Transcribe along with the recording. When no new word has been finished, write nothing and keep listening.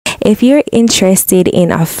if you're interested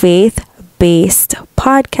in a faith-based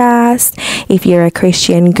podcast, if you're a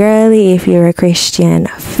Christian girly, if you're a Christian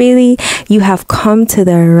filly, you have come to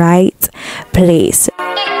the right place.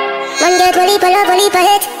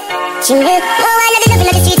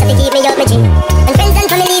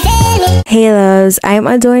 Hey loves, I'm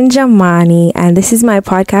Adorn Jamani and this is my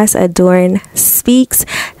podcast Adorn Speaks.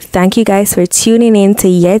 Thank you guys for tuning in to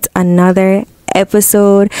yet another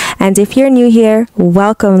episode, and if you're new here,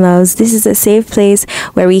 welcome loves. This is a safe place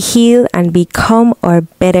where we heal and become our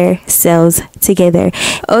better selves together.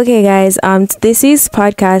 Okay guys, this week's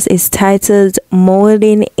podcast is titled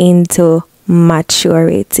Molding into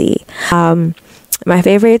Maturity. My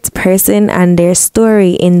favorite person and their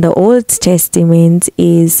story in the Old Testament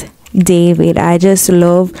is David. I just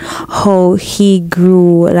love how he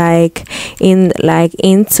grew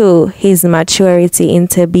into his maturity,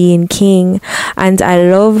 into being king, and I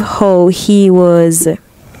love how he wasn't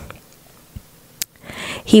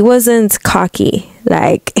cocky.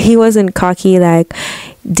 Like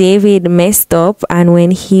David messed up, and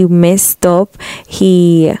when he messed up,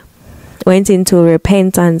 he went into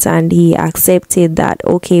repentance and he accepted that,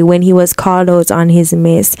 okay, when he was called out on his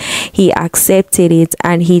mess, he accepted it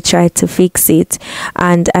and he tried to fix it.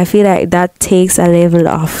 And I feel like that takes a level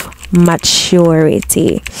of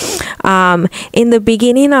maturity. In the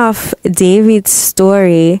beginning of David's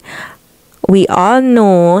story, we all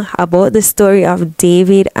know about the story of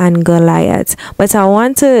David and Goliath, but I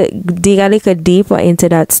want to dig a little deeper into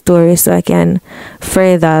that story so I can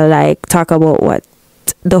further talk about what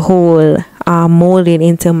the whole molding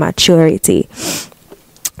into maturity.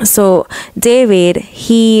 So David,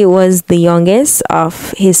 he was the youngest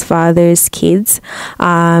of his father's kids.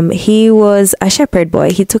 He was a shepherd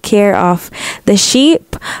boy. He took care of the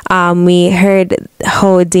sheep. We heard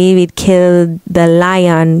how David killed the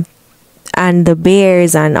lion and the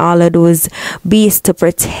bears and all of those beasts to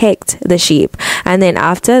protect the sheep. And then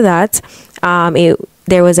after that,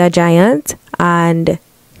 there was a giant, and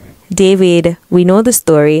David, we know the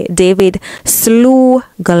story, David slew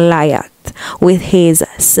Goliath with his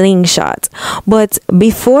slingshot. But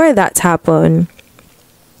before that happened,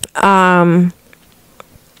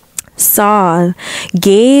 Saul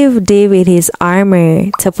gave David his armor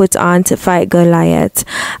to put on to fight Goliath,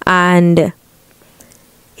 and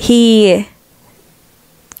he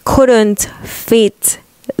couldn't fit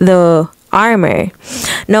the armor.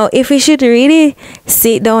 Now, if we should really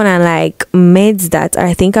sit down and meds that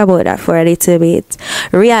or think about that for a little bit,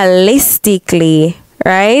 realistically,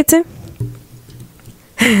 right?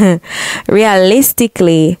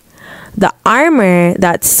 Realistically, the armor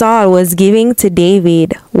that Saul was giving to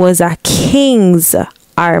David was a king's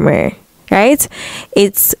armor, right?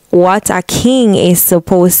 It's what a king is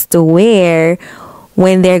supposed to wear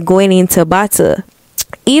when they're going into battle.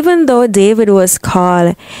 Even though David was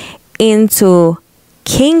called into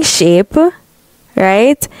kingship,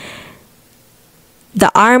 right, the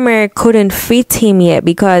armor couldn't fit him yet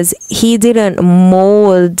because he didn't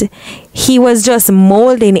mold. He was just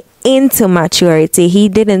molding into maturity. He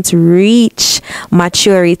didn't reach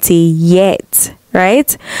maturity yet,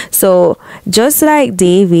 right? So just like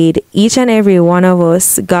David, each and every one of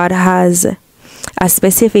us, God has a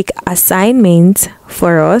specific assignment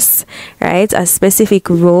for us, right? A specific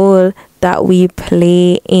role that we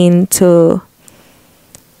play into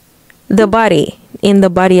the body, in the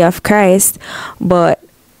body of Christ. But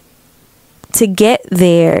to get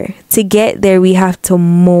there, we have to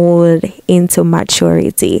mold into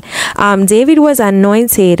maturity. David was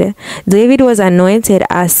anointed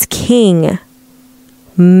as king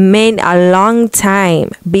a long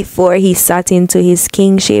time before he sat into his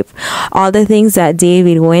kingship. All the things that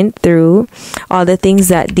David went through, all the things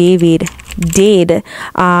that David did,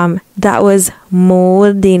 that was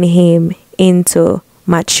molding him into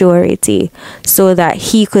maturity so that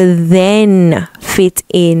he could then fit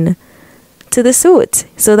in to the suit,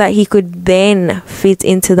 so that he could then fit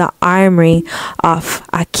into the armory of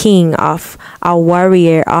a king, of a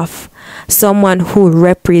warrior, of someone who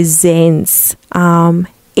represents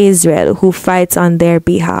Israel, who fights on their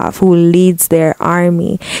behalf, who leads their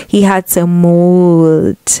army. He had to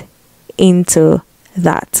mold into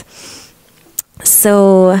that.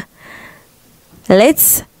 So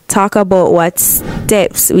let's talk about what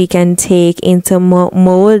steps we can take into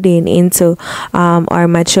molding into our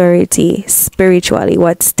maturity spiritually.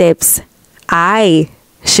 What steps I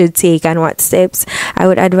should take and what steps I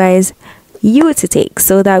would advise you to take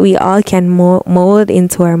so that we all can mold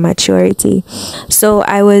into our maturity. So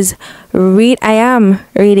I am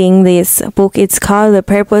reading this book. It's called The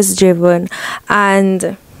Purpose Driven,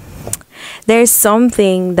 and there's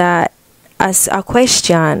something that as a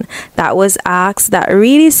question that was asked that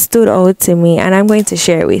really stood out to me, and I'm going to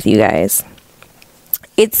share it with you guys.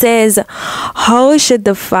 It says, how should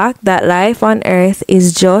the fact that life on earth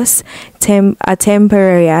is just a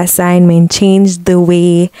temporary assignment change the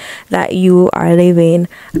way that you are living?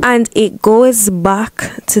 And it goes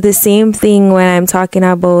back to the same thing when I'm talking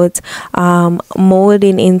about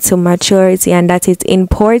molding into maturity, and that it's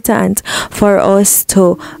important for us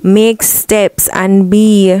to make steps and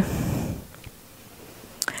be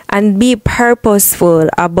purposeful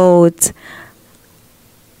about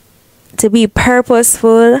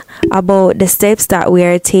the steps that we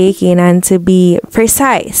are taking, and to be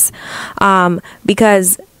precise,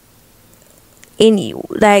 because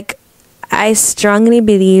I strongly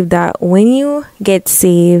believe that when you get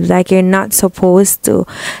saved, like, you're not supposed to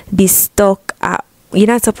be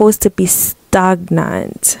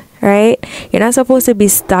stagnant, right? You're not supposed to be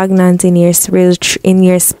stagnant in your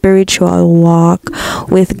spiritual walk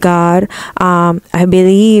with God. I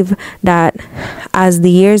believe that as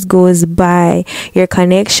the years goes by, your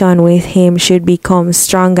connection with Him should become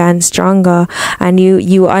stronger and stronger, and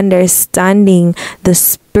you understanding the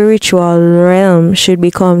spiritual realm should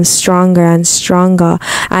become stronger and stronger.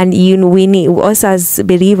 And us as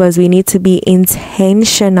believers, we need to be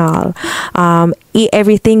intentional.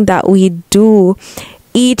 Everything that we do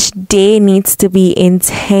each day needs to be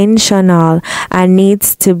intentional, and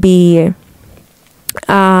needs to be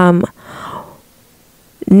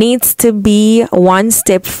one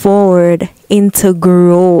step forward into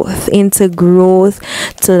growth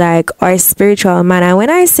to like our spiritual man. And when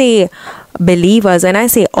I say believers, when I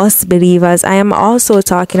say us believers, I am also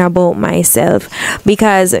talking about myself,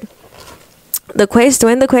 because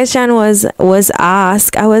when the question was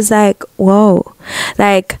asked, I was like, whoa,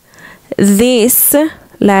 like, this,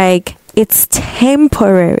 like, it's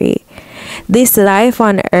temporary. This life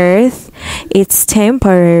on earth, it's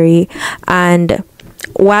temporary, and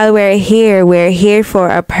while we're here for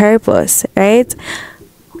a purpose, right?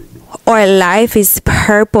 Our life is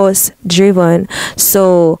purpose driven.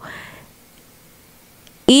 So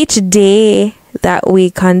each day that we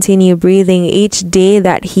continue breathing, each day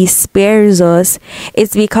that He spares us,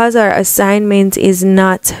 it's because our assignment is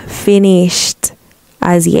not finished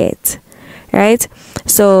as yet, right?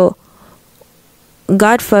 So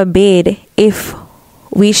God forbid if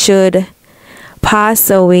we should pass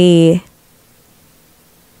away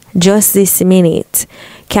just this minute,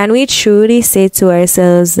 can we truly say to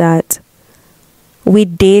ourselves that we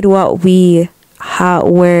did what we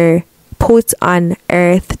were put on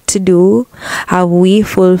earth to do? Have we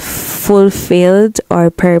fulfilled our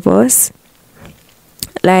purpose?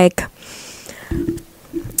 Like,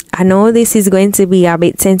 I know this is going to be a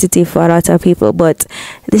bit sensitive for a lot of people, but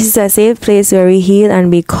this is a safe place where we heal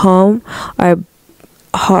and become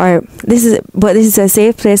this is a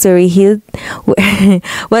safe place where we heal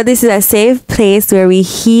but this is a safe place where we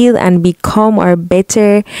heal and become our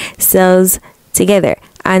better selves together.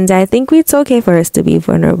 And I think it's okay for us to be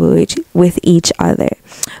vulnerable with each other.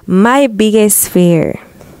 My biggest fear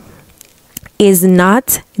is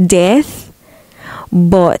not death,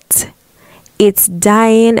 but it's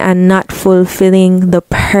dying and not fulfilling the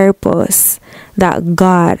purpose that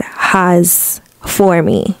God has for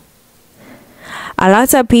me. A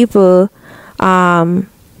lot of people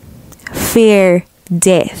fear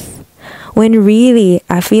death, when really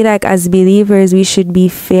I feel like as believers we should be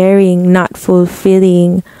fearing not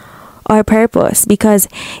fulfilling our purpose, because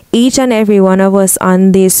each and every one of us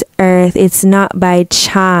on this earth, it's not by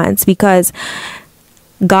chance, because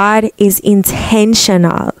God is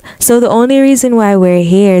intentional. So the only reason why we're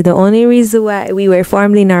here, the only reason why we were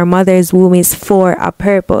formed in our mother's womb is for a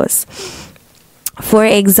purpose. For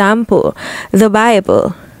example, the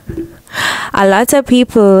Bible. A lot of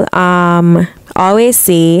people always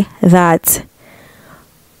say that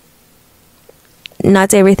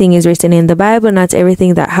not everything is written in the Bible, not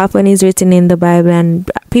everything that happened is written in the Bible, and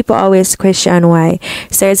people always question why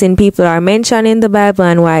certain people are mentioned in the Bible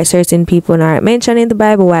and why certain people aren't mentioned in the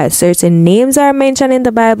Bible, why certain names are mentioned in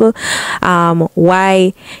the Bible,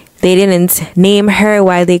 why they didn't name her,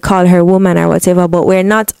 why they call her woman or whatever. But we're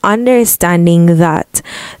not understanding that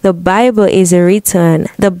the Bible is written,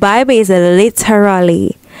 the Bible is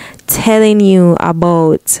literally telling you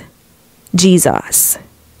about Jesus.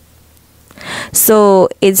 So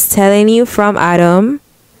it's telling you from Adam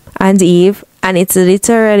and Eve, and it's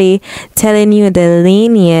literally telling you the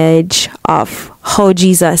lineage of how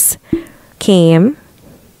Jesus came,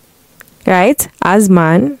 right, as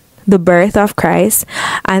man, the birth of Christ.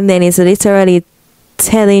 And then it's literally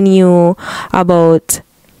telling you about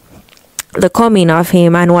the coming of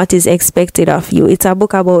him and what is expected of you. It's a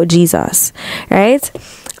book about Jesus, right?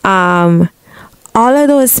 All of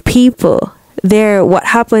those people, what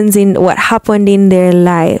happened in their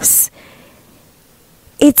lives,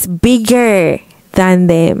 it's bigger than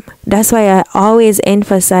them. That's why I always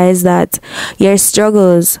emphasize that your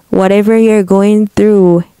struggles, whatever you're going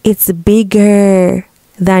through, it's bigger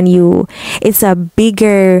than you. It's a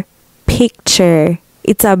bigger picture.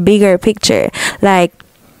 Like,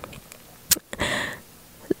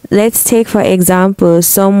 let's take for example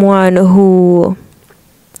someone who,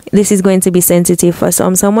 this is going to be sensitive for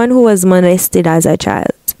someone who was molested as a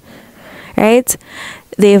child, right?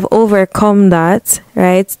 They've overcome that,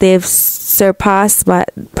 right? They've surpassed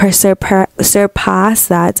that,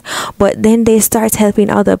 but then they start helping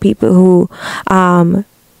other people who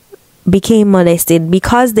became molested.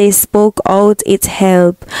 Because they spoke out, it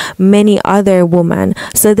helped many other women.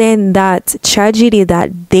 So then that tragedy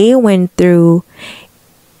that they went through,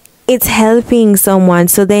 it's helping someone.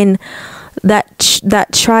 So then that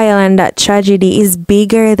trial and that tragedy is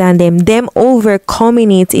bigger than them overcoming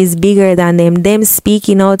it is bigger than them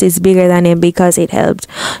speaking out is bigger than them, because it helped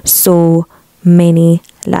so many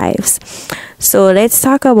lives. So let's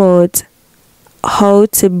talk about how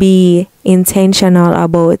to be intentional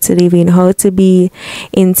about living, how to be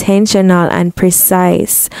intentional and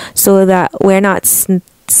precise, so that we're not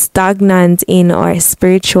stagnant in our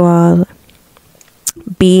spiritual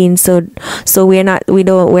being. So we're not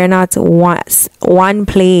one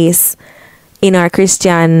place in our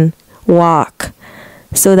Christian walk,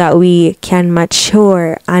 so that we can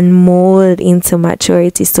mature and mold into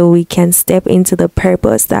maturity, so we can step into the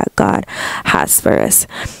purpose that God has for us.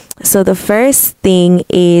 So the first thing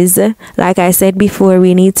is, like I said before,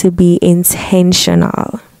 we need to be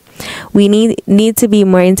intentional. We need to be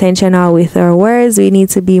more intentional with our words. We need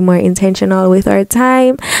to be more intentional with our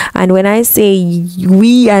time. And when I say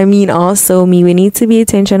we, I mean also me. We need to be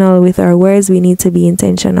intentional with our words. We need to be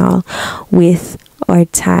intentional with our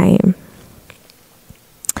time.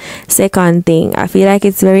 Second thing, I feel like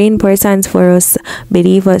it's very important for us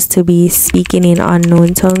believers to be speaking in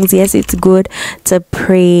unknown tongues. Yes, it's good to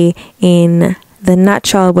pray in the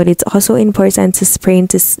natural, but it's also important to pray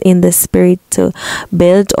in the spirit to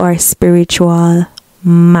build our spiritual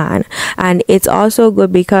man. And it's also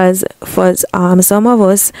good because for some of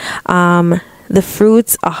us, the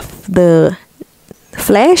fruits of the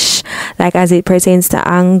flesh, like as it pertains to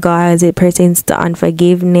anger, as it pertains to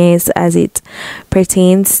unforgiveness, as it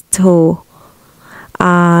pertains to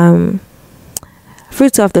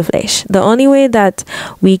fruits of the flesh, the only way that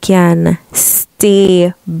we can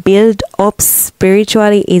build up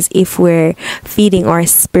spiritually is if we're feeding our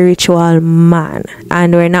spiritual man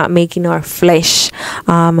and we're not making our flesh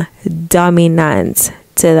dominant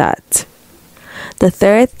to that. The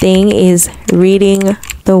third thing is reading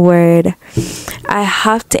the word. I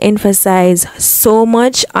have to emphasize so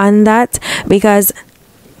much on that, because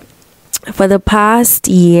for the past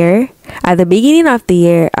year, at the beginning of the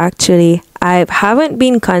year actually, I haven't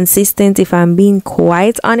been consistent, if I'm being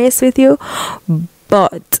quite honest with you,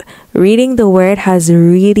 but reading the word has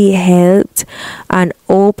really helped and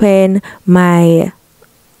opened my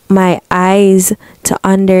eyes to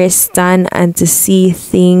understand and to see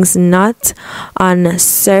things not on a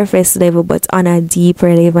surface level but on a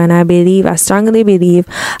deeper level. And I strongly believe,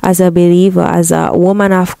 as a believer, as a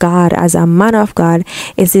woman of God, as a man of God,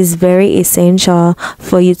 it is very essential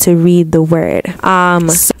for you to read the word.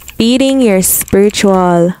 Feeding your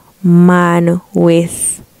spiritual man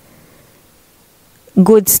with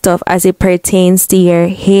good stuff as it pertains to your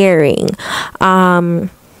hearing.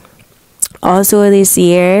 Also this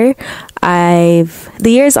year, the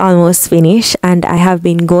year's almost finished and I have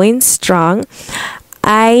been going strong.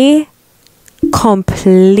 I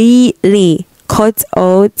completely cut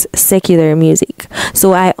out secular music.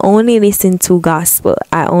 So I only listen to gospel.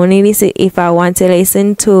 I only listen if I'm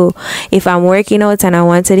working out and I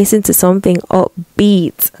want to listen to something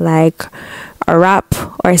upbeat, like a rap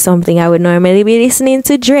or something. I would normally be listening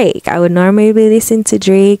to Drake.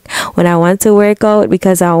 when I want to work out,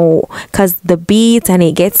 because the beat and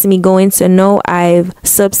it gets me going. So now I've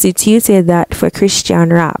substituted that for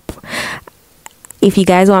Christian rap. If you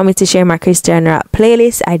guys want me to share my Christian rap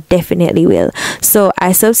playlist, I definitely will. So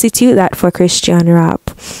I substitute that for Christian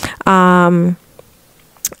rap. I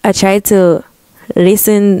try to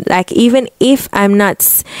listen, like even if I'm not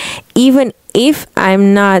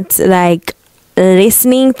like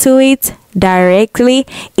listening to it directly,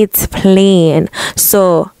 it's playing.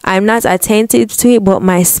 So I'm not attentive to it, but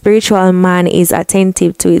my spiritual man is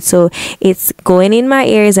attentive to it. So it's going in my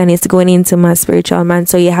ears and it's going into my spiritual man.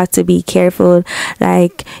 So you have to be careful.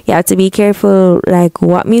 Like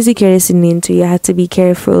what music you're listening to. You have to be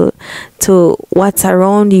careful to what's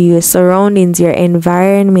around you, your surroundings, your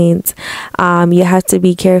environment. You have to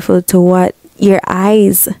be careful to what your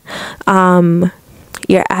eyes,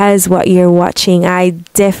 what you're watching. I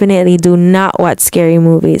definitely do not watch scary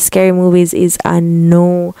movies. Scary movies is a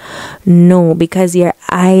no, because your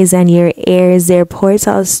eyes and your ears, they're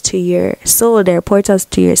portals to your soul, they're portals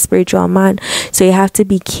to your spiritual man. So you have to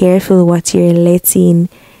be careful what you're letting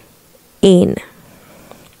in.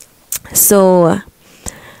 So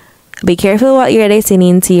be careful what you're letting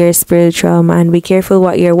into your spiritual man. Be careful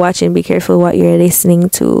what you're watching. Be careful what you're listening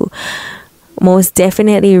to. Most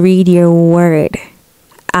definitely read your word.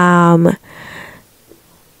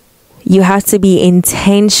 You have to be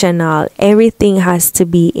intentional. Everything has to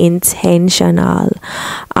be intentional.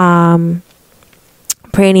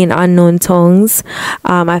 Praying in unknown tongues.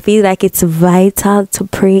 I feel like it's vital to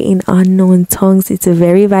pray in unknown tongues. It's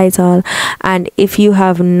very vital. And if you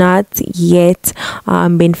have not yet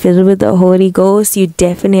been filled with the Holy Ghost, you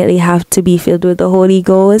definitely have to be filled with the Holy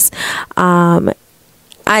Ghost.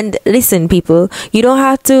 And listen, people, you don't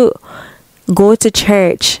have to go to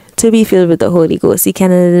church to be filled with the Holy Ghost. You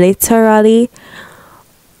can literally,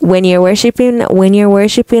 when you're worshiping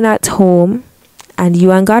at home and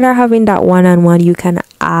you and God are having that one-on-one, you can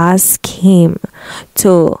ask him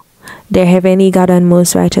to, dear heavenly God and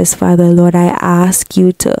most righteous Father, Lord, I ask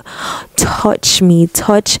you to touch me,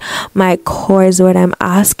 touch my cores, Lord. I'm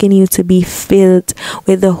asking you to be filled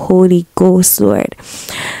with the Holy Ghost, Lord.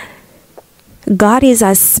 God is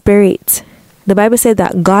a spirit. The Bible said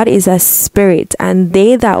that God is a spirit, and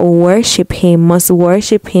they that worship him must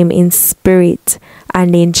worship him in spirit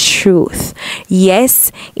and in truth.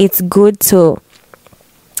 Yes, it's good to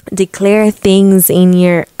declare things in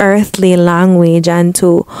your earthly language and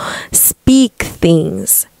to speak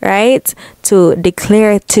things, right? To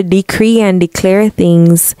decree and declare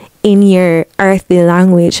things in your earthly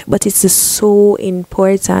language, but it's so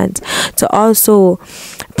important to also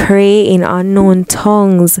pray in unknown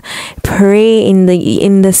tongues, pray in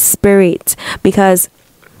the spirit, because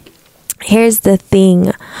here's the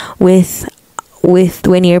thing with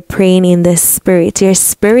when you're praying in the spirit, your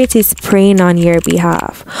spirit is praying on your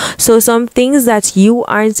behalf. So some things that you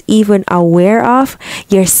aren't even aware of,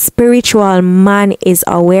 your spiritual man is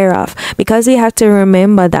aware of, because we have to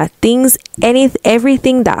remember that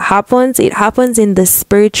everything that happens, it happens in the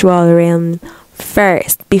spiritual realm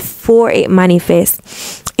first before it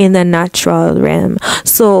manifests in the natural realm.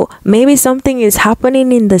 So maybe something is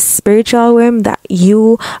happening in the spiritual realm that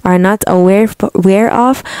you are not aware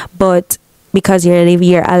of, but because you're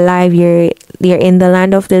alive, you're in the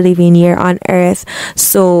land of the living, you're on earth.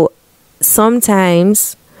 So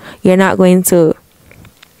sometimes you're not going to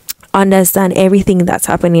understand everything that's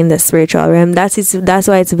happening in the spiritual realm. That's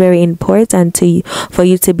why it's very important for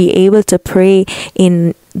you to be able to pray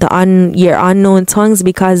in your unknown tongues,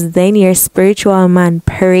 because then your spiritual man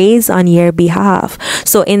prays on your behalf.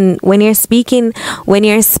 So when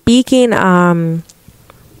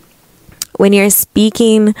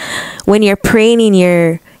you're praying in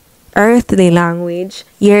your earthly language,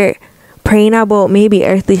 you're praying about maybe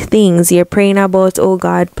earthly things. You're praying about, oh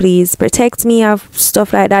God, please protect me of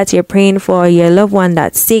stuff like that. You're praying for your loved one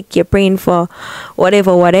that's sick. You're praying for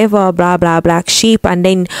whatever, blah, blah, black sheep. And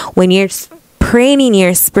then when you're praying in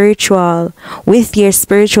your spiritual, with your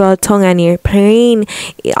spiritual tongue, and you're praying,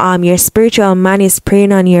 your spiritual man is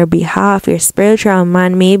praying on your behalf. Your spiritual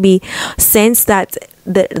man maybe sense that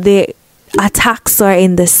the attacks are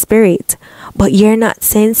in the spirit, but you're not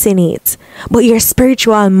sensing it, but your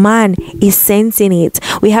spiritual man is sensing it.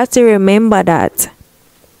 We have to remember that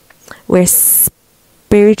we're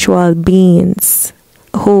spiritual beings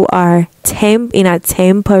who are in a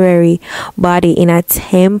temporary body, in a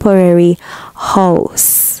temporary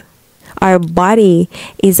house. Our body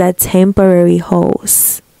is a temporary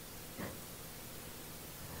house.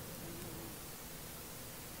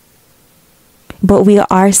 But we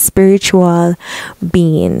are spiritual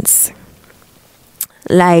beings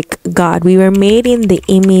like God. We were made in the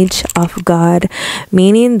image of God,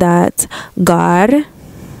 meaning that God,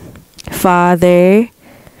 Father,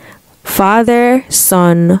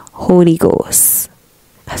 Son, Holy Ghost,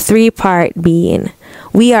 3-part being.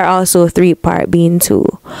 We are also 3-part being too.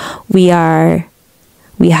 We have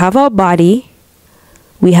a body,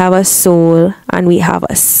 we have a soul, and we have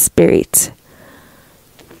a spirit.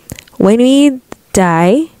 When we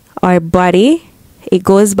die, our body it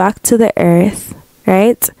goes back to the earth,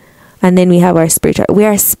 right? And then we have our spiritual. We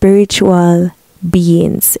are spiritual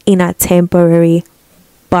beings in a temporary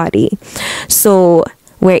body. So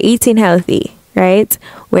we're eating healthy, right?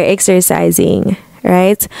 We're exercising,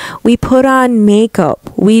 right? We put on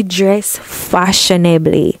makeup, we dress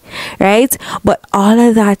fashionably, right? But all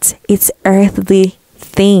of that, it's earthly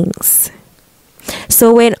things.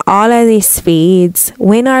 So when all of this fades,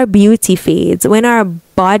 when our beauty fades, when our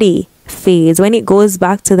body fades, when it goes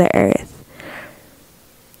back to the earth,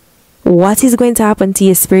 what is going to happen to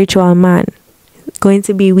your spiritual man? Going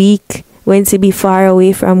to be weak, going to be far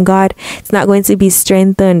away from God. It's not going to be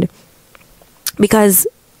strengthened, because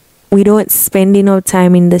we don't spend enough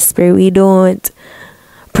time in the spirit. We don't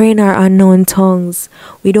pray in our unknown tongues.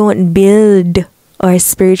 We don't build our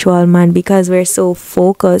spiritual man because we're so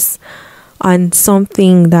focused on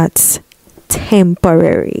something that's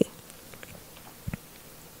temporary.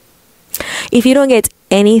 If you don't get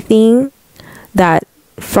anything that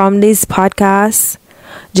from this podcast,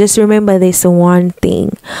 just remember this one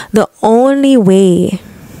thing. The only way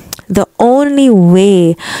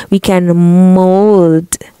we can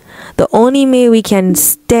mold, the only way we can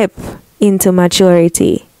step into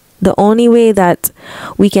maturity, the only way that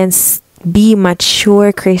we can be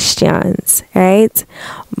mature Christians, right?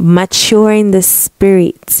 Mature in the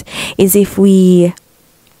spirit, is if we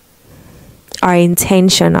are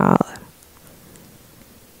intentional.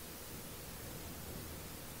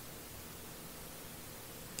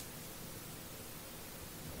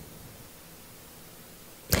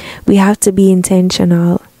 We have to be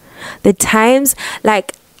intentional. The times,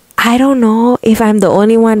 like, I don't know if I'm the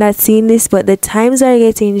only one that's seen this, but the times are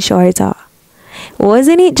getting shorter.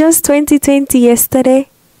 Wasn't it just 2020 yesterday?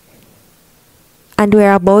 And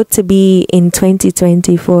we're about to be in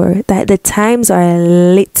 2024. That the times are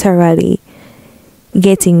literally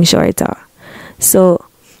getting shorter. So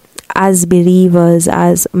as believers,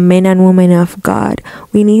 as men and women of God,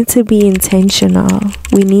 we need to be intentional.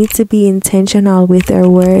 We need to be intentional with our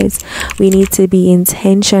words. We need to be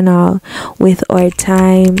intentional with our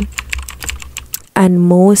time. And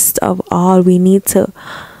most of all, we need to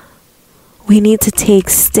take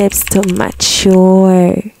steps to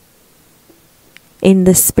mature in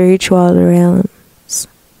the spiritual realms.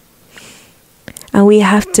 And we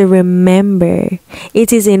have to remember,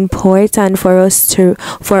 it is important for us to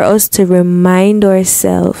remind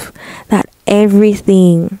ourselves that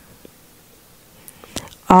everything,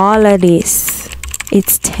 all of this,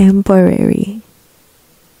 it's temporary.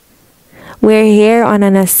 We're here on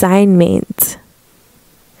an assignment.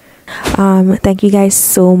 Thank you guys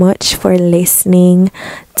so much for listening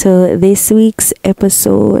to this week's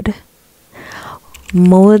episode,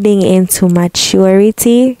 Molding into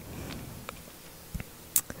Maturity.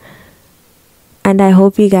 And I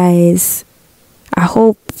hope this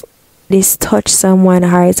touched someone's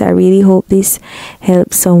heart. I really hope this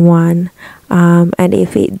helped someone. And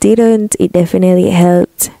if it didn't, it definitely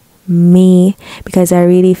helped me, because I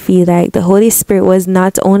really feel like the Holy Spirit was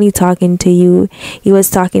not only talking to you, He was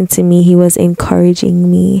talking to me. He was encouraging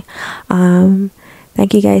me.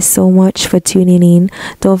 Thank you guys so much for tuning in.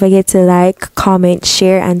 Don't forget to like, comment,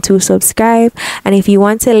 share, and to subscribe. And if you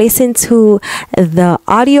want to listen to the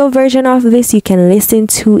audio version of this, you can listen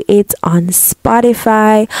to it on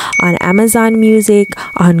Spotify, on Amazon Music,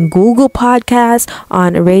 on Google Podcasts,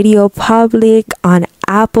 on Radio Public, on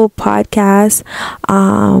Apple Podcasts.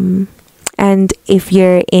 And if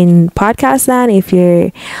you're in podcast land, if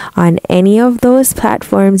you're on any of those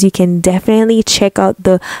platforms, you can definitely check out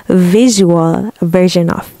the visual version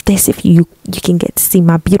of this. If you can get to see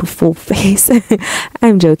my beautiful face.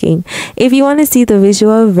 I'm joking. If you want to see the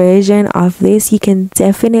visual version of this, you can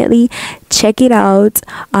definitely check it out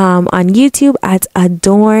on YouTube at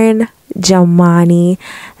Adorn Jamani.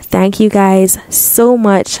 Thank you guys so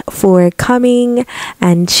much for coming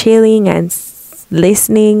and chilling and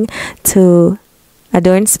listening to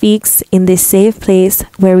Adorn Speaks in this safe place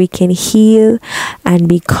where we can heal and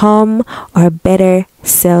become our better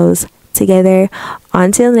selves together.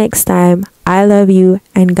 Until next time, I love you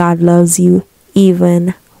and God loves you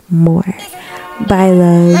even more. Bye,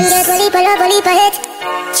 loves.